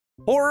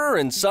Horror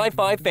and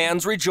sci-fi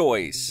fans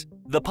rejoice.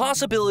 The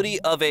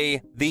possibility of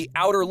a The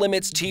Outer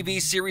Limits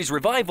TV series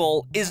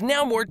revival is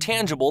now more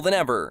tangible than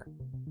ever.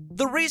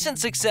 The recent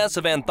success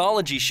of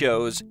anthology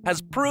shows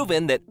has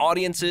proven that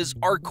audiences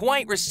are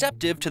quite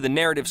receptive to the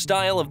narrative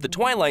style of the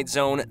Twilight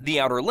Zone The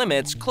Outer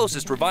Limits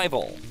closest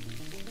revival.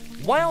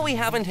 While we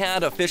haven't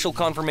had official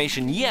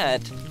confirmation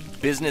yet,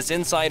 business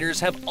insiders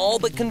have all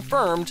but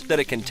confirmed that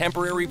a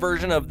contemporary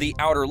version of The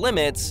Outer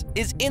Limits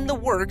is in the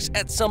works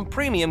at some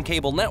premium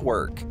cable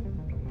network.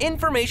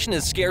 Information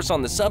is scarce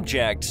on the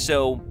subject,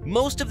 so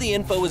most of the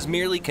info is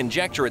merely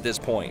conjecture at this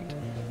point.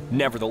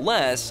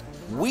 Nevertheless,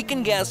 we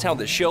can guess how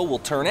the show will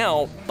turn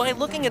out by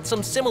looking at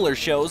some similar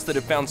shows that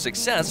have found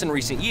success in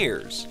recent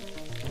years.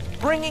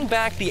 Bringing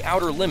back The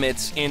Outer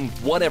Limits in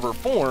whatever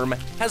form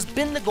has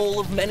been the goal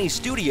of many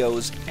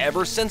studios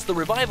ever since the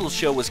revival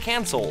show was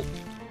canceled.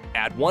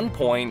 At one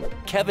point,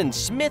 Kevin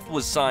Smith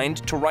was signed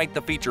to write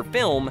the feature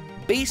film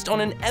based on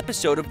an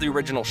episode of the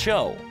original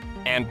show,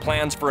 and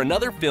plans for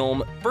another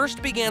film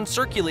first began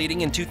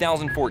circulating in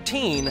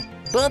 2014,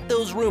 but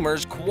those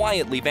rumors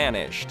quietly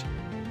vanished.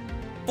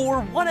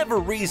 For whatever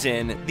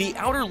reason, The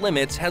Outer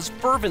Limits has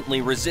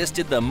fervently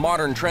resisted the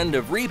modern trend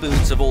of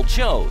reboots of old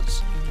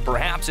shows.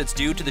 Perhaps it's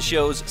due to the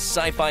show's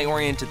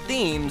sci-fi-oriented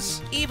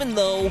themes, even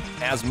though,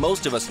 as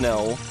most of us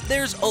know,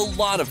 there's a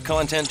lot of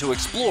content to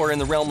explore in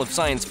the realm of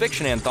science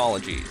fiction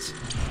anthologies.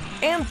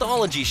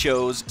 Anthology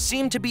shows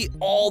seem to be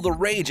all the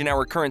rage in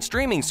our current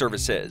streaming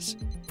services.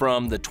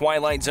 From The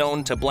Twilight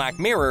Zone to Black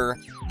Mirror,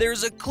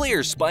 there's a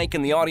clear spike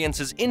in the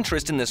audience's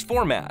interest in this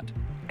format.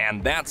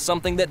 And that's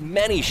something that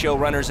many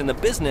showrunners in the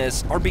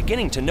business are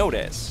beginning to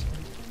notice.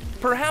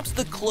 Perhaps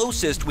the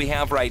closest we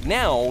have right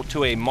now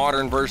to a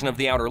modern version of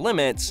The Outer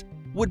Limits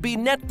would be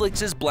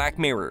Netflix's Black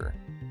Mirror.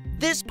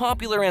 This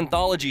popular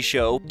anthology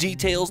show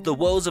details the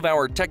woes of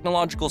our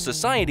technological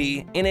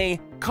society in a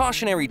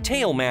cautionary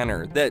tale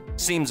manner that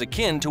seems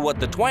akin to what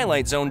The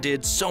Twilight Zone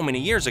did so many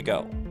years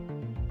ago.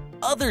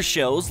 Other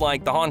shows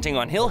like The Haunting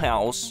on Hill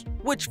House,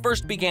 which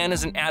first began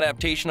as an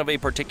adaptation of a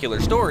particular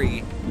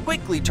story,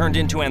 quickly turned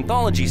into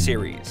anthology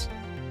series.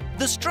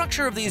 The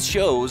structure of these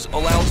shows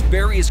allows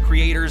various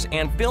creators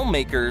and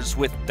filmmakers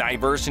with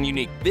diverse and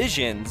unique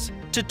visions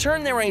to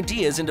turn their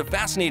ideas into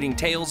fascinating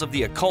tales of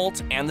the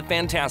occult and the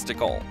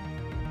fantastical.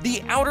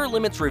 The Outer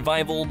Limits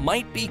revival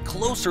might be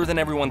closer than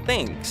everyone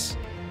thinks.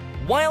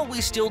 While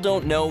we still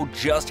don't know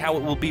just how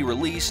it will be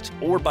released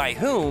or by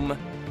whom,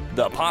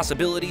 the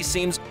possibility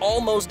seems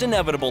almost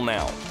inevitable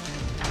now.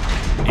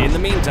 In the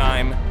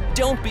meantime,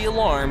 don't be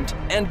alarmed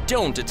and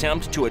don't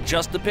attempt to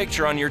adjust the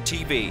picture on your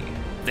TV.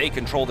 They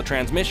control the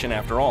transmission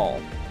after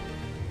all.